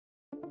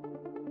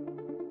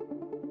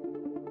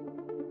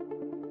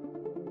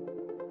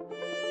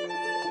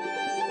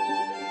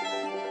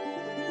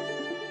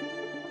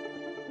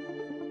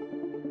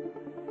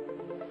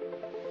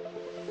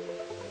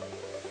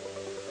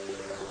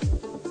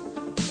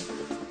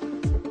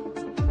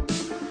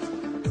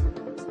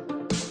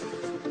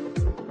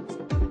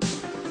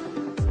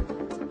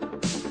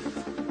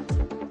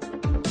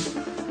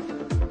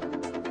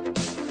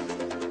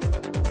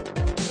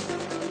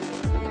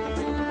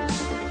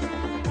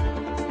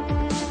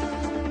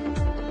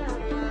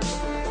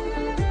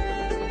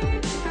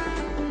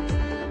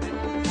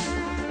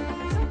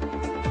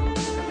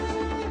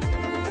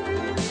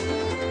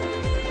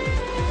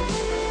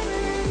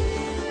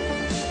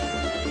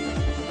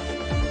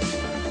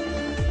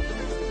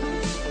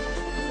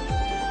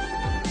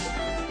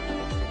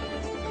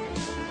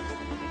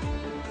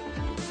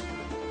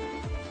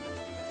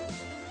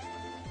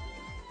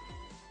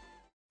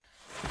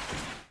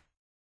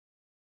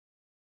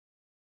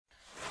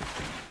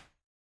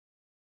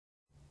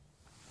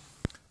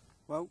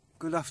Well,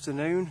 good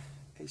afternoon.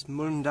 It's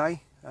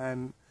Monday.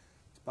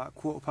 It's about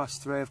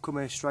 3:15. I've come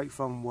here straight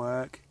from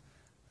work.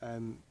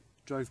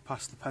 Drove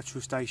past the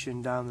petrol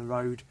station down the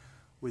road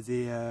with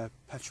the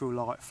petrol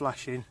light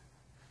flashing.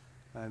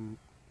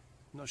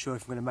 Not sure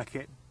if I'm going to make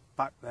it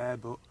back there,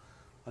 but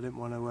I didn't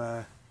want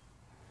to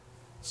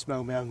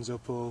smell my hands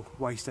up or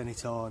waste any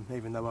time,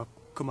 even though I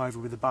come over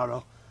with a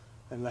barrow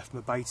and left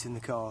my bait in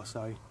the car,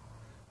 so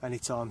any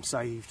time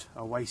saved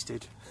I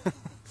wasted.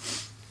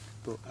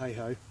 But hey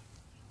ho.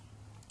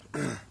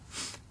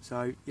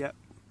 So yeah,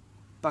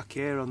 back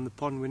here on the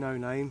pond with no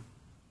name.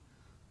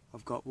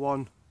 I've got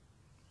one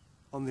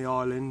on the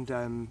island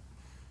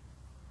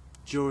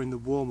during the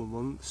warmer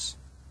months.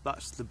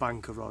 That's the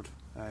banker rod,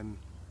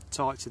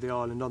 tight to the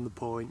island on the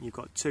point. You've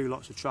got two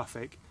lots of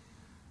traffic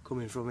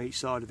coming from each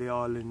side of the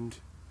island,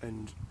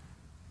 and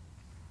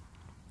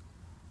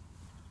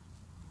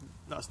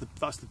that's the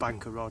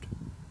banker rod.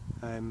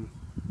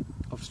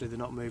 Obviously they're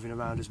not moving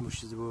around as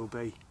much as they will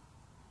be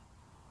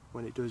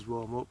when it does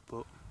warm up,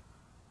 but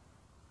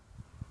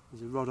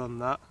there's a rod on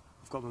that.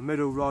 I've got my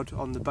middle rod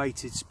on the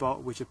baited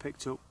spot, which I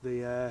picked up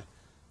the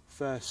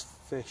first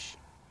fish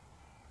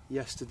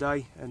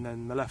yesterday, and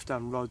then my left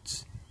hand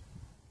rod's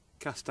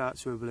cast out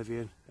to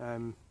oblivion.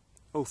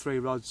 All three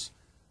rods,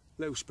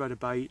 little spread of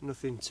bait,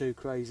 nothing too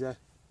crazy.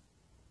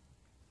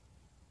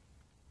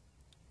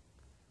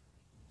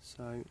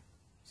 So,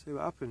 see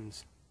what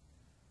happens.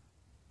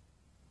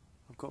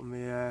 I've got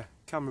my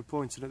camera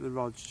pointed at the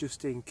rods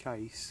just in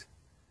case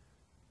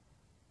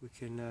we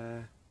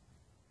can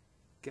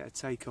get a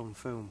take on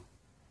film.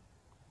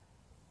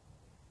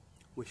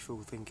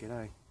 Wishful thinking,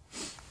 eh?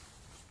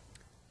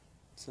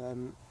 So,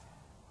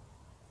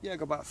 yeah, I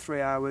got about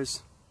 3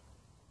 hours.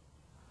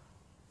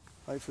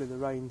 Hopefully the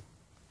rain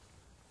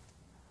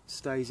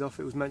stays off.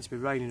 It was meant to be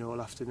raining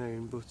all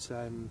afternoon, but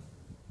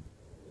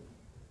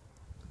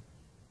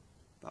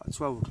about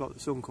 12 o'clock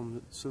the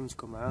sun's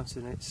come out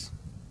and it's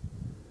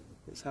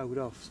held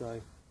off.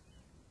 So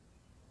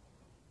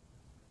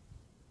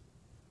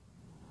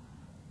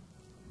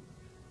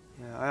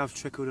yeah, I have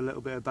trickled a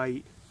little bit of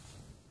bait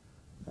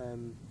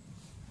around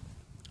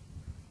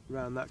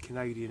that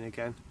Canadian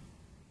again.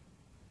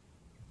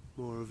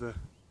 More of a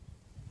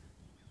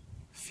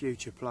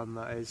future plan,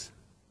 that is.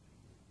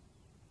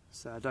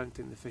 So I don't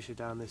think the fish are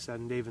down this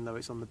end, even though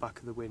it's on the back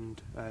of the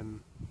wind.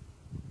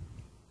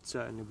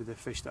 Certainly with the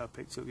fish that I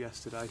picked up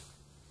yesterday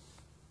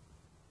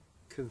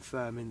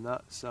confirming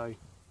that. So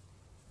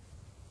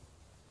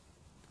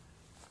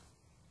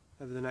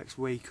over the next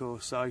week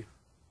or so,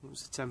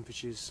 once the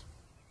temperatures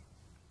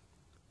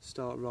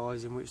start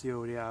rising, which they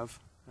already have,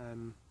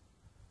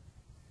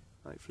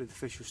 hopefully the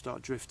fish will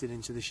start drifting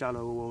into the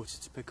shallower water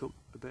to pick up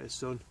a bit of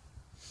sun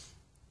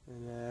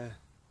and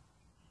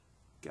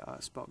get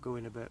that spot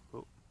going a bit.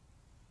 But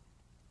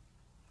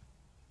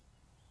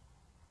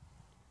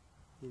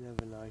you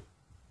never know.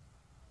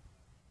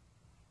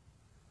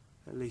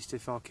 At least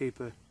if I keep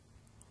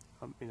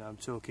I'm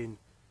talking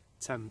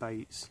 10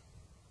 baits.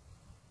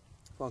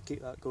 If I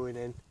keep that going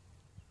in,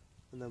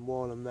 and then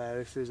while I'm there,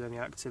 if there's any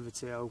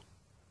activity, I'll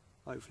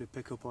hopefully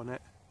pick up on it.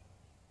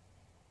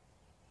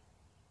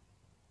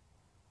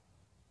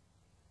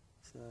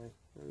 So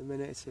at the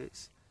minute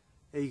it's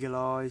eagle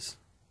eyes,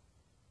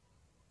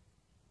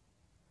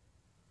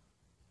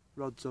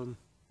 rods on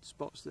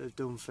spots that have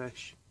done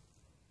fish.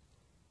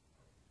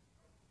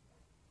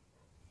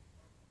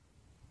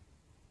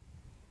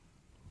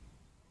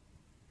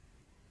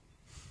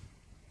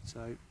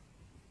 So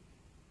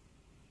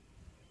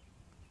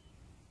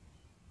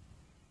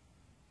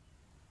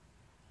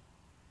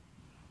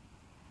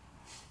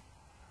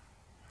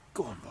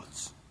go on,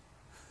 rods.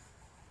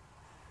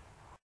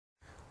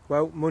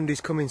 Well,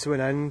 Monday's coming to an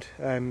end.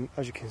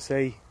 As you can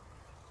see,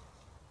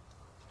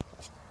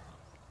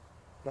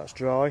 that's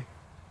dry.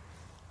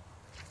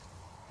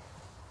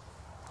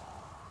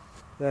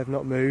 They've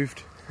not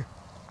moved.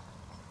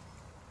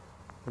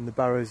 And the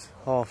barrow's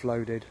half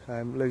loaded.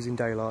 Losing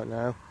daylight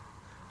now.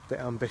 A bit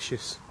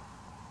ambitious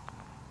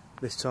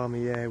this time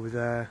of year with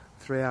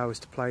 3 hours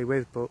to play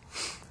with, but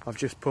I've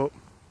just put,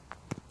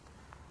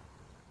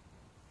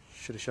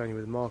 should have shown you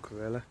with a marker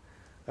really,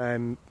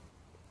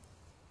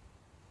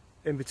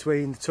 in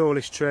between the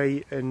tallest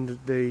tree and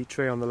the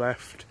tree on the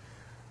left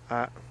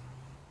at,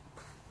 I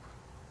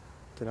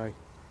don't know,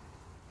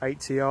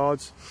 80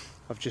 yards.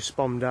 I've just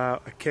spommed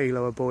out a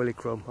kilo of boilie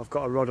crumb. I've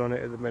got a rod on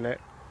it at the minute.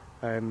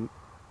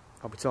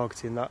 I'll be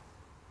targeting that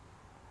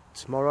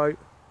tomorrow.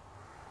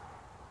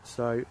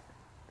 So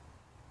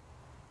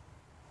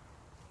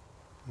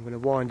I'm going to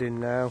wind in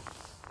now.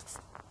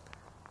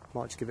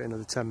 Might just give it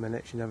another 10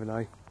 minutes, you never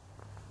know.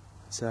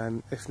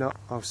 But, if not,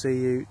 I'll see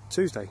you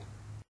Tuesday.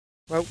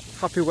 Well,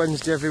 happy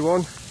Wednesday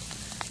everyone.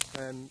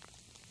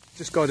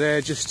 Just got here,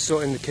 just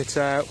sorting the kit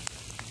out.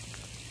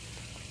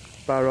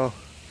 Barrow,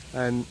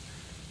 and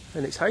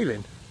it's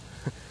hailing.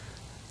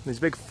 There's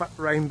a big fat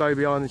rainbow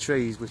behind the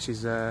trees, which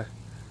is, I'm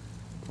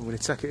going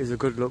to take it as a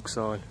good luck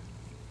sign.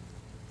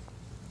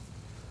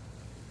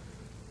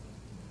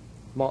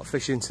 Might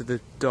fish into the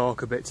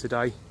dark a bit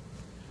today.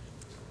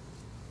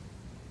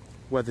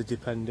 weather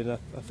depending. I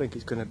think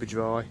it's going to be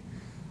dry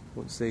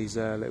once these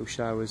little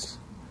showers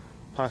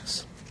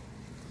pass.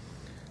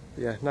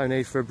 But yeah, no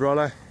need for a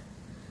brolly.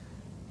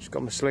 Just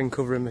got my sling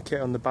covering my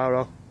kit on the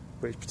barrow,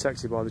 but it's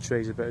protected by the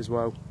trees a bit as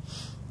well.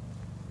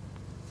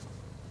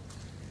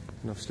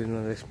 And obviously none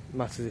of this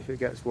matters if it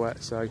gets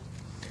wet, so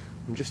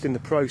I'm just in the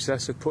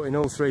process of putting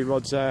all 3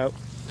 rods out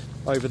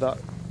over that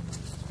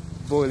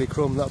boilie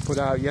crumb that I put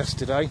out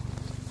yesterday.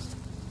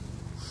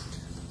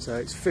 So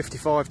it's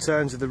 55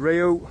 turns of the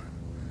reel,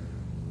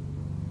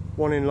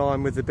 1 in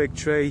line with the big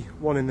tree,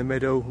 1 in the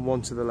middle and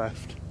 1 to the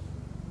left.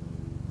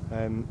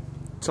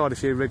 Tied a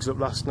few rigs up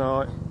last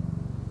night,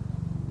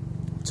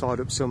 tied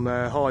up some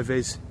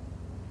high-vis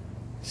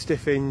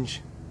stiff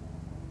hinge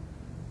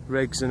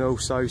rigs and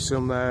also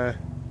some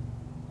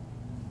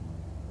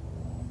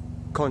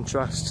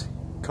contrast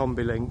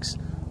combi links.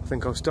 I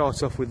think I'll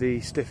start off with the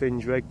stiff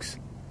hinge rigs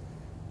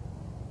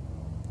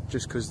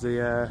just because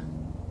the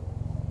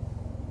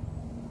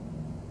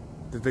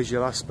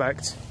visual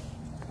aspect,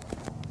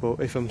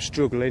 but if I'm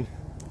struggling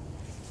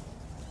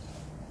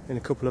in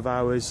a couple of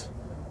hours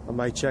I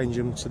may change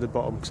them to the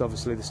bottom, because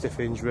obviously the stiff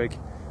hinge rig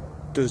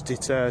does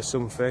deter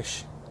some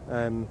fish.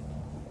 Obviously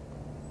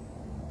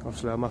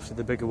I'm after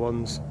the bigger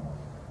ones,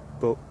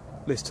 but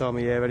this time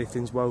of year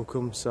anything's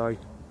welcome, so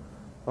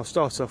I'll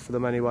start off with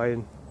them anyway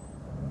and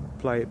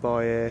play it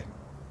by ear.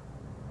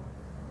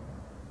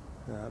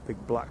 Big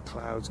black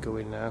clouds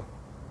going now.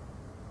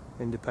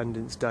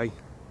 Independence Day.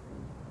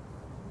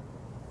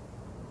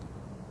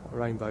 That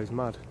rainbow's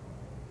mad.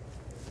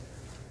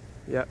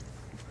 Yep.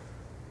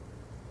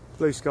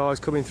 Blue skies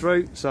coming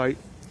through, so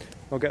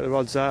I'll get the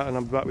rods out and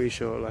I'll be back with you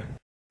shortly.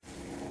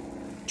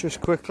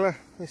 Just quickly,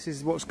 this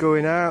is what's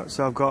going out.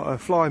 So I've got a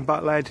flying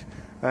back lead,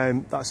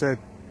 that's a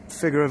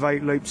figure of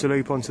 8 loop to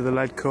loop onto the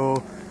lead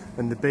core,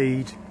 and the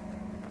bead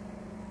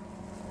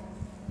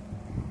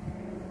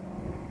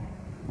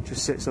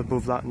just sits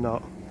above that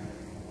knot.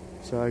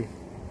 So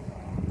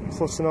 1.5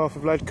 foot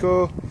of lead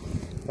core,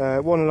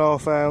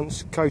 1.5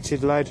 ounce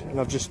coated lead, and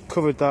I've just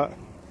covered that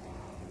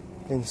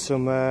in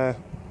some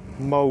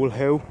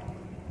molehill.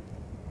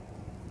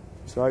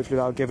 So hopefully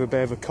that'll give a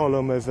bit of a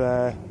column of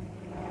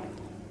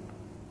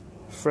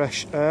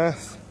fresh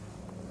earth.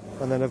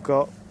 And then I've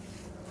got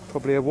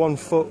probably a 1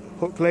 foot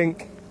hook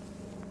link,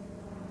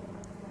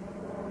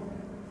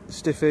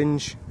 stiff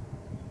hinge,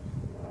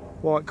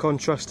 white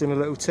contrasting a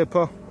little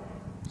tipper.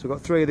 So I've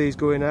got 3 of these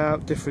going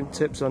out, different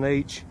tips on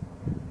each.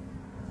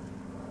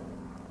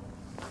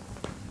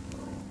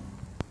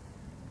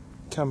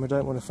 Camera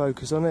don't want to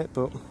focus on it,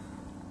 but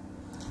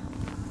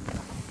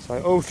so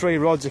all 3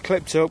 rods are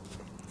clipped up,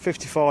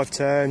 55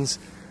 turns,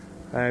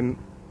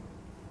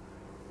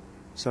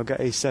 so I'll get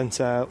these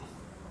sent out.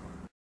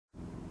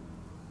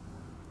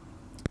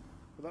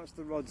 Well, that's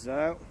the rods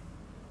out,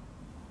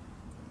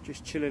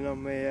 just chilling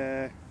on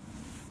my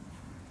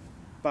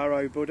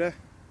barrow budder.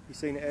 You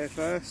seen it here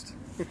first.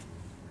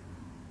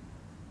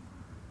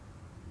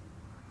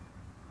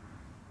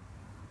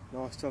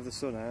 Nice to have the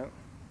sun out.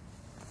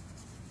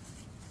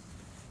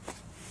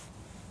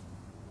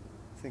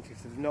 I think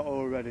if they've not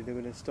already, they're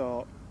going to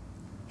start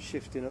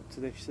shifting up to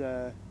this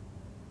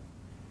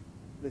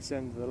this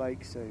end of the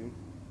lake soon.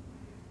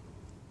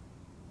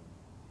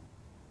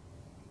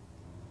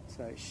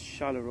 So it's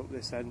shallower up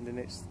this end, and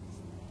it's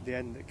the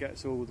end that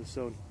gets all the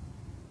sun,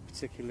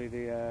 particularly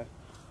the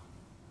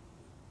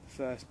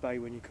first bay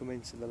when you come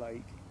into the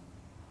lake.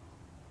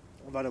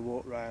 I've had a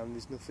walk round,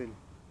 there's nothing,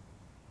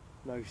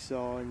 no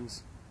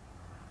signs.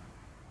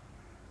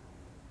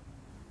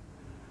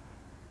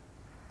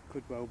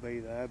 Could well be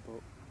there,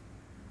 but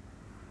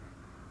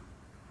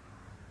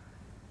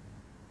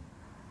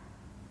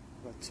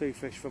I've had 2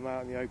 fish from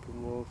out in the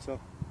open water,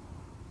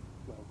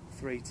 well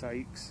 3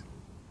 takes.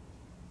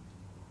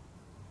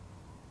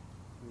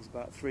 There's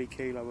about 3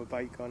 kilo of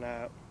bait gone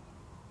out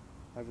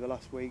over the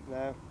last week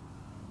now.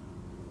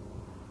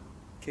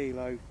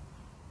 Kilo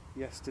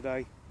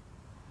yesterday,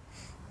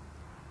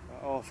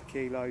 about ½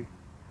 kilo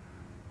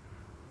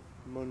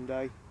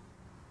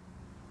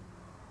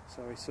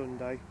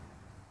Sunday.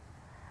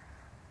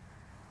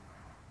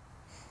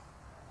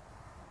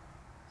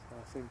 So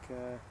I think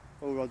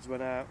all rods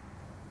went out,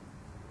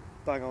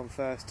 bang on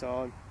first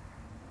time.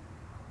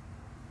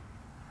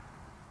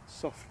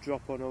 Soft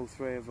drop on all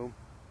 3 of them.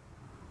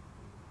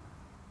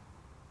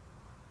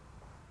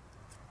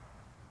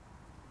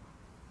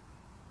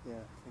 Yeah,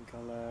 I think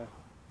I'll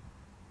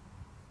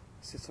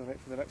sit on it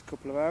for the next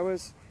couple of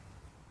hours.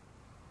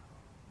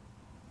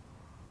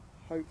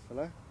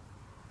 Hopefully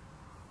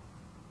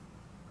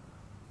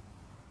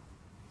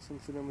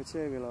something will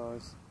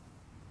materialise.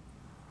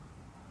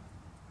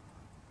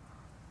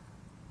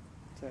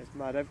 So it's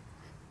mad,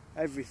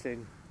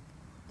 everything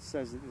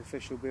says that the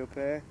fish will be up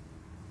here,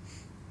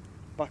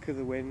 back of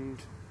the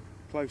wind,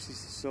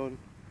 closest to sun,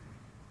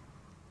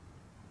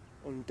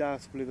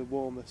 undoubtedly the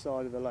warmer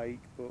side of the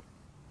lake, but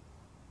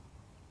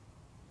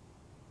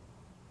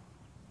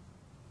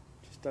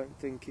just don't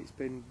think it's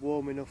been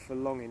warm enough for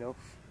long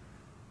enough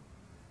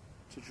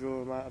to draw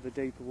them out of the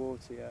deeper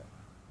water yet.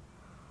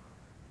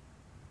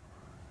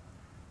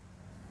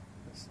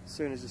 as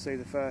soon as I see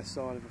the first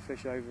sign of a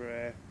fish over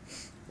here,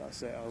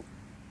 that's it,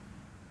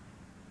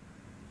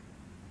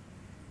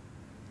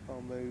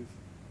 I'll move.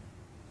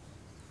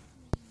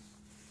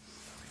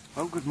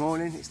 Well, good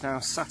morning, it's now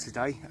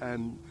Saturday.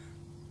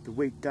 The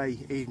weekday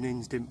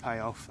evenings didn't pay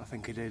off. I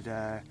think I did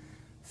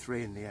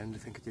 3 in the end. I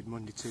think I did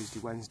Monday, Tuesday,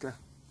 Wednesday.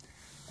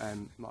 It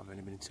might have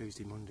only been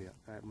Tuesday, Monday,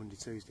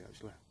 Tuesday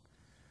actually.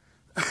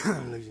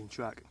 I'm losing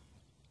track.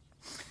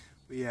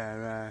 But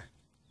yeah,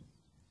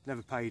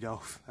 never paid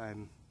off.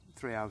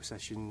 3-hour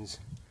sessions,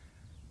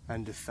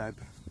 end of Feb.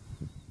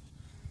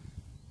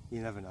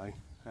 You never know.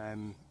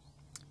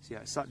 So yeah,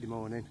 it's Saturday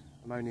morning.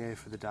 I'm only here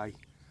for the day.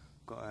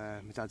 Got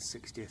my dad's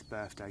 60th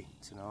birthday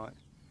tonight,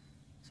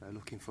 so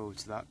looking forward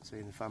to that,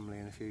 seeing the family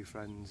and a few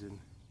friends and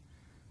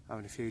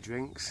having a few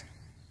drinks.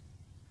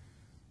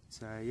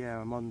 So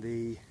yeah, I'm on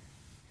the,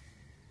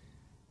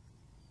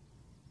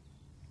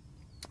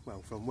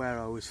 well, from where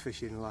I was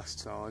fishing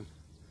last time,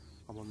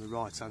 I'm on the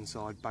right hand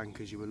side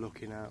bank as you were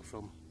looking out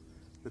from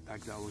the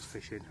peg that I was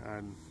fishing.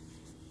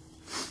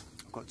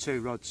 I've got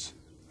 2 rods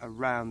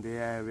around the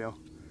area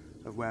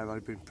of where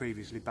I'd been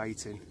previously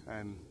baiting,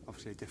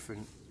 obviously a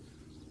different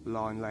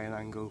line laying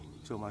angle.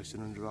 It's almost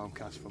an underarm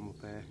cast from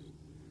up here,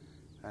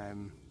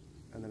 and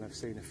then I've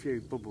seen a few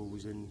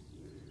bubbles and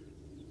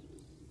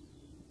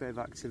a bit of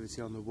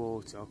activity on the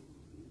water.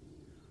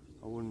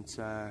 I wouldn't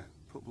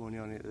put money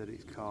on it that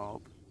it's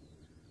carp,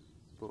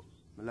 but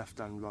my left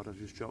hand rod I've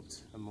just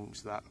dropped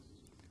amongst that.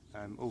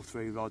 All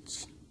 3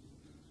 rods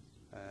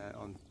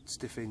on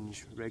stiff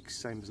hinge rigs,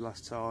 same as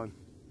last time,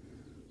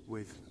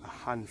 with a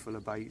handful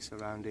of baits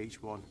around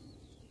each one.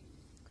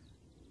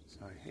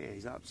 So yeah,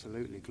 he's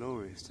absolutely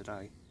glorious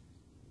today.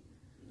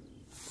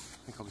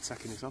 I think I'll be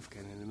taking this off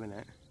again in a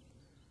minute.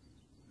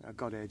 I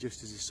got here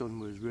just as the sun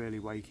was really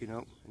waking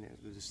up, and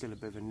there was still a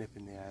bit of a nip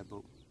in the air,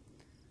 but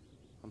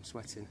I'm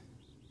sweating.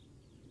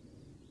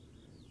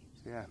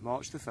 So yeah,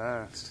 March the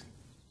 1st.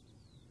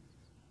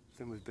 I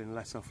think we've been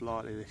let off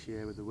lightly this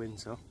year with the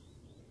winter.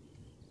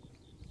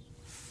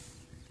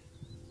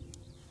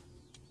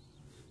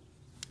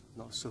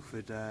 Not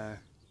suffered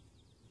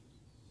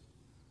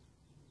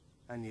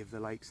any of the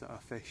lakes that I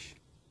fish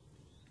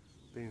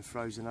being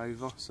frozen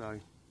over, so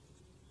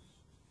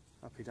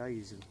happy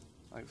days, and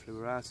hopefully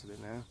we're out of it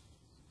now.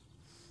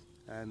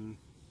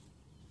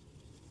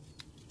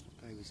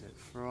 What day was it?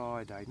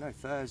 Friday? No,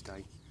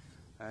 Thursday.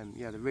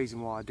 Yeah, the reason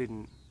why I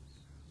didn't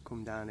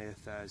come down here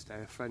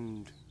Thursday, a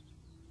friend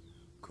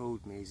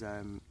called me. He's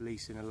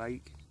leasing a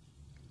lake.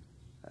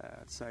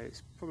 I'd say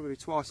it's probably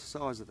twice the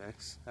size of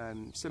this.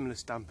 Similar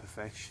stamp of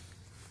fish.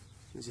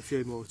 There's a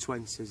few more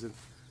 20s of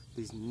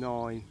these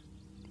 9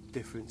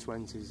 different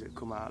 20s that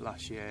come out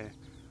last year,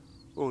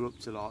 all up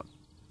to like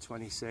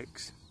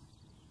 26,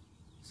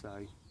 so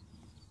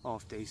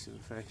half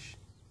decent fish.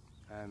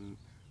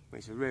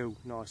 It's a real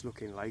nice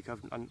looking lake.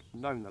 I've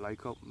known the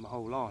lake up my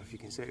whole life, you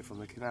can see it from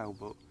the canal,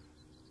 but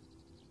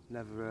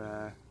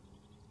never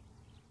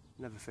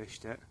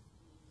fished it.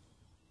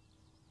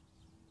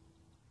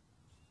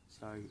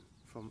 So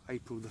from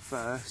April the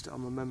 1st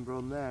I'm a member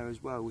on there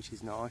as well, which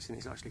is nice, and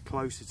it's actually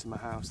closer to my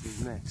house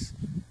than this.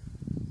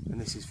 And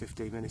this is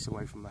 15 minutes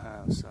away from my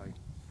house, so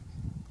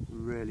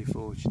really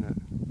fortunate.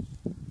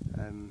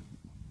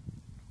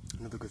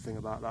 Another good thing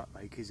about that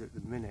lake is at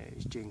the minute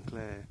it's gin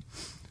clear,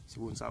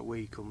 so once that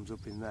weed comes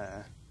up in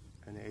there,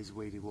 and it is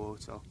weedy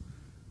water,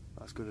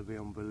 that's going to be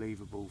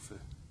unbelievable for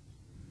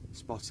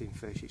spotting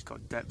fish. It's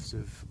got depths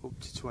of up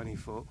to 20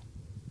 foot,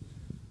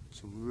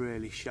 some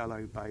really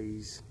shallow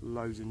bays,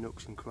 loads of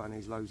nooks and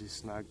crannies, loads of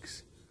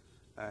snags,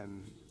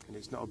 and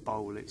it's not a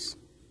bowl, it's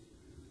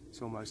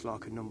almost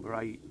like a number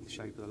 8, the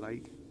shape of the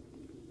lake.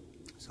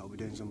 So I'll be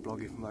doing some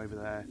vlogging from over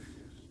there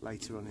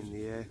later on in the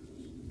year.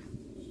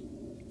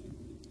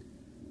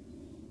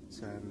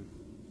 It's,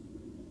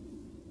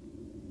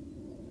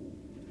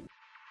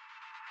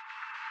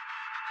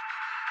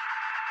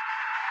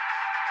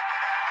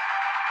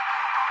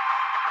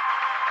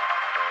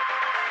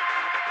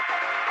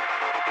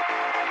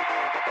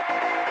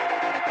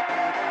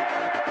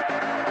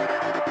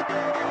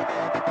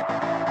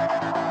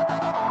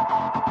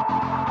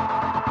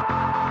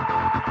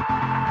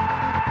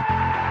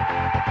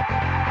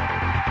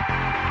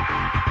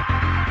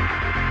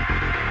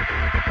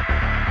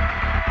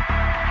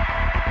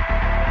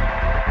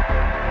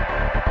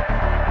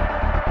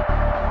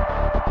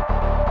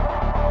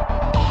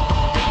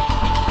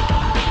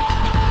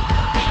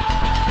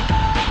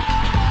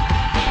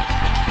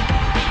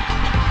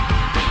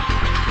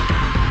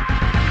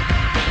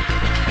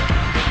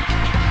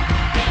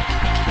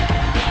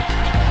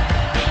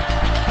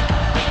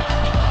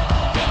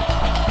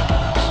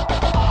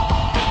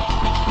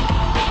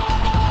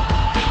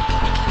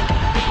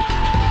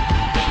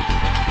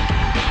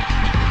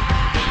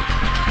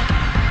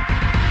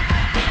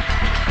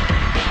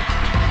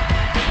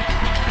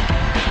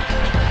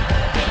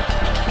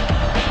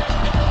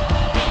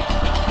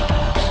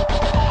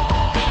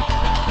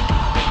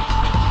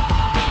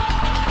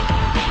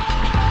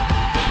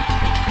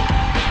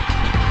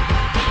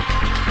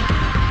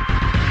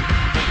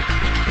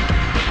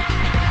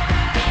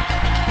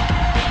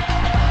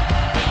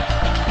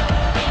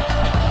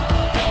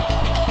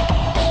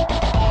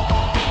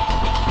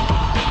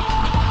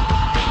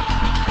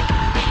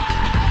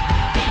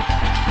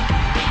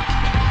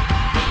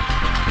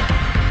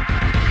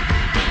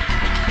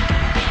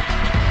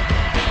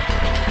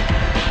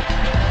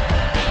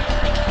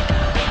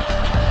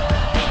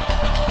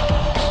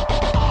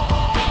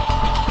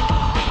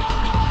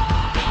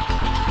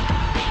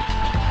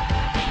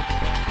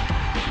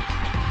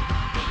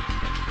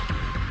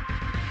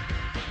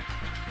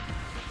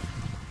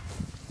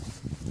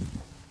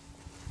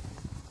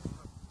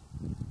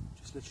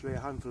 Just literally a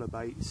handful of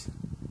baits.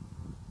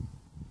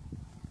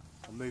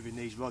 I'm moving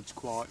these rods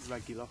quite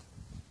regular.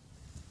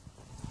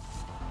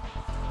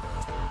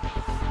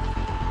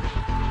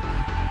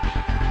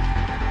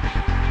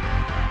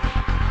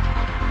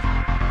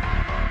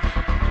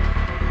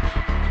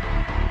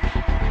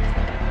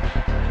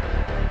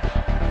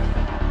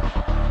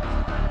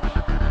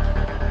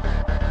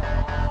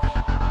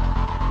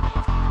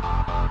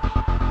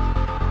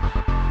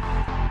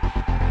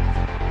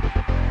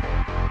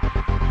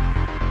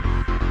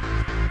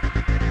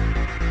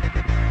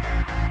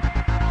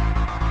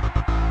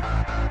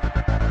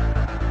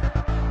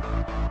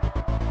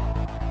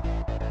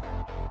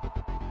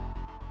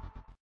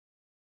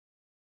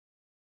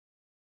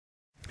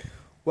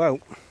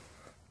 Well,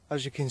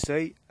 as you can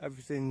see,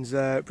 everything's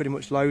pretty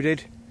much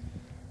loaded.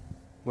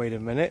 Wait a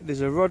minute, there's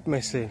a rod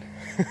missing.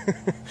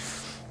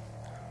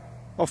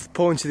 Off the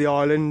point of the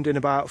island in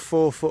about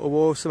 4 foot of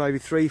water, maybe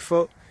 3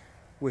 foot,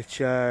 which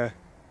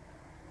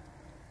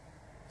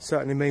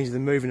certainly means they're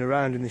moving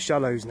around in the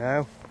shallows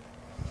now.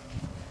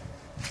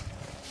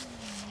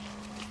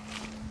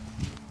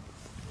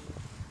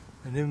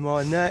 And in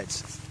my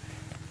net,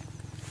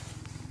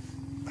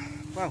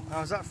 well,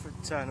 how's that for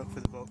a turn up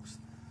for the books?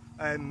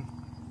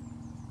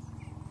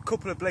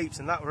 Couple of bleeps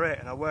and that were it,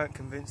 and I weren't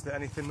convinced that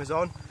anything was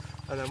on.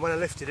 And then when I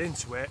lifted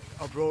into it,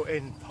 I brought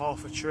in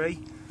half a tree,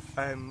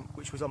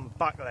 which was on the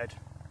back lead,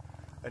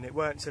 and it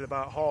weren't until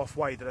about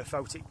halfway that I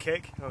felt it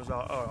kick. I was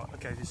like, all right,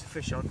 okay, there's a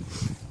fish on.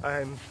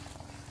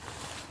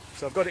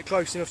 So I've got it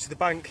close enough to the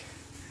bank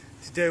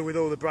to deal with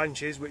all the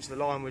branches which the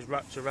line was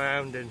wrapped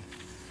around, and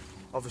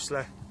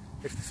obviously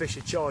if the fish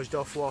had charged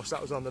off whilst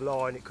that was on the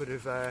line, it could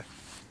have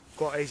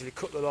quite easily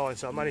cut the line.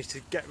 So I managed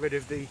to get rid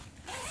of the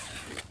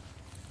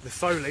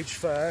foliage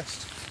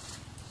first,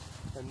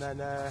 and then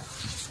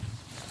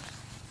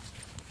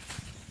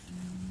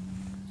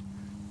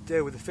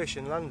deal with the fish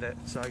and land it.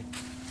 So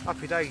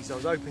happy days. I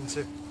was hoping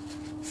to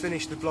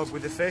finish the vlog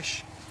with the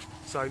fish,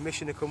 so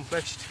mission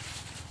accomplished.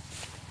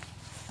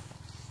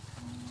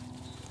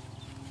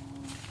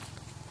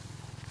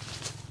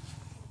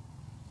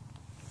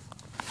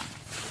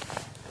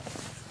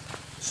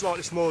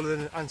 Slightly smaller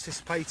than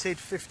anticipated,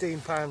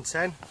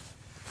 £15.10,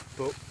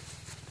 but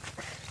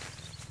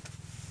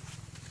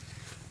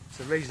it's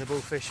a reasonable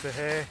fish for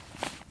here.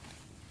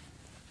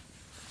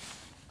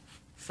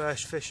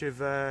 First fish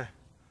of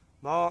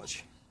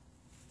March.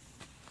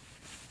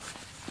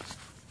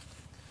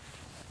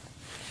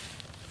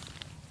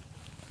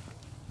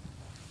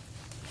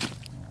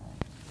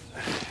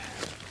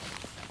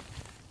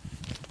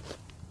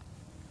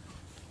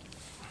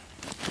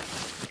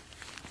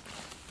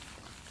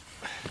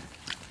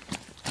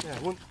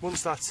 Yeah,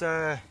 once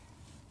that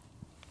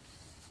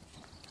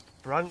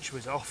branch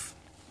was off,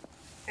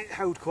 it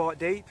held quite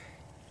deep.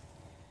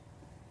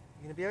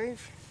 You gonna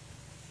behave?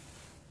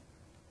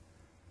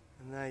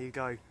 And there you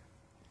go.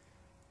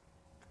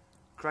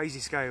 Crazy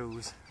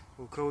scales,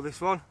 we'll call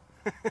this one.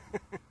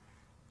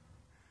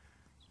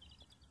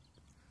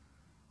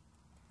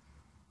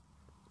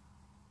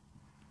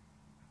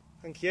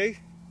 Thank you.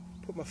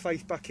 Put my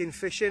faith back in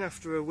fishing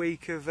after a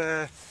week of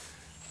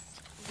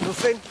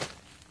nothing.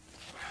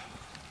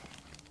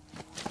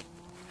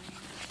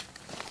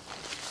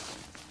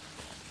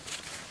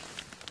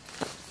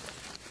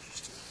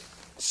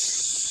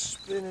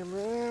 Spin him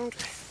round.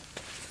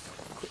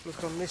 Quick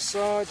look on this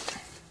side.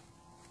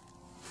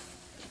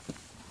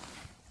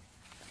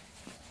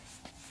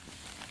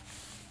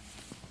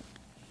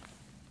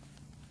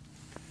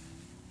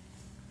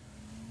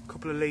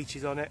 Couple of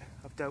leeches on it.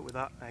 I've dealt with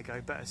that. There you go.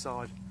 Better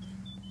side.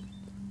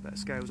 Better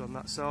scales on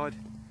that side.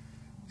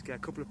 Let's get a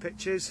couple of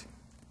pictures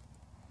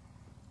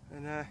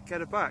and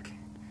get her back.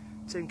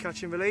 Tin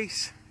catch and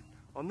release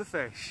on the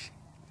fish.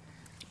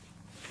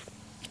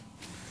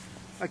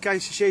 Okay,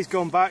 so she's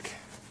gone back.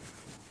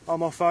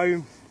 I'm off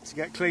home to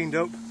get cleaned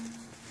up,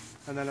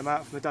 and then I'm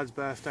out for my dad's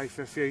birthday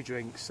for a few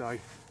drinks, so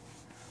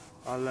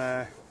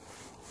I'll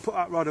put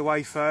that rod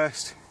away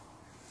first.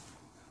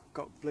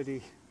 Got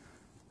bloody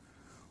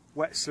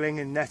wet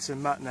sling and net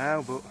and mat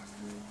now, but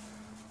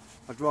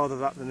I'd rather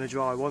that than a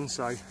dry one,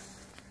 so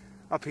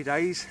happy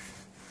days.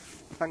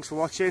 Thanks for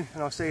watching,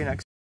 and I'll see you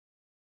next time.